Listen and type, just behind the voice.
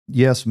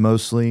Yes,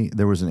 mostly.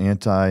 There was an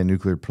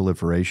anti-nuclear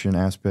proliferation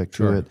aspect to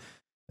Sure. it.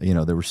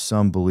 There was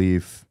some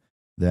belief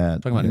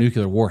that Talking about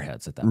nuclear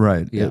warheads at that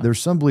right. point. Yeah. There's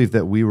some belief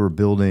that we were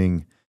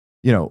building,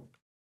 you know,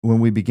 when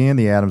we began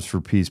the Atoms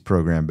for Peace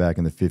program back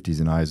in the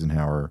 50s in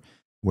Eisenhower,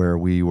 where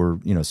we were,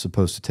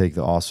 supposed to take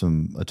the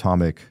awesome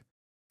atomic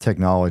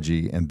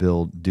technology and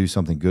do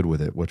something good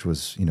with it, which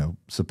was,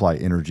 supply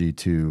energy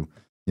to,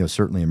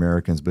 certainly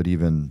Americans, but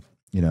even,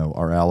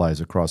 our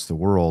allies across the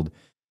world.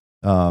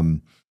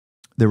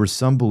 There was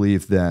some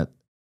belief that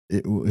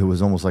it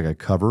was almost like a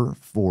cover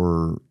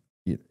for,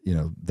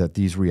 that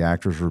these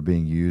reactors were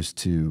being used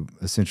to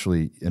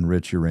essentially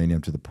enrich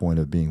uranium to the point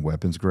of being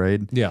weapons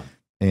grade. Yeah.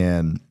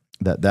 And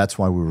that's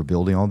why we were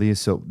building all these.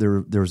 So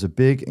there was a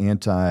big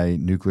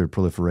anti-nuclear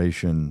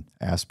proliferation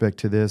aspect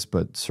to this,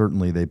 but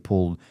certainly they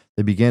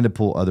began to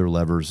pull other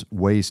levers,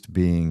 waste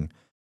being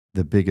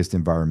the biggest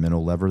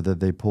environmental lever that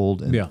they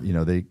pulled. And,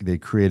 they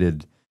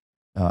created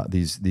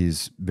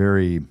these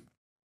very,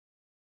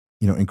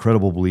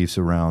 incredible beliefs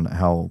around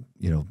how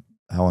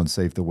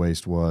unsafe the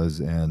waste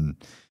was. And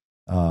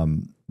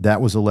that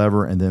was a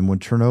lever. And then when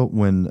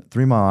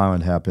 3 Mile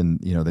Island happened,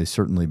 they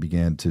certainly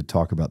began to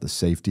talk about the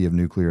safety of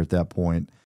nuclear at that point.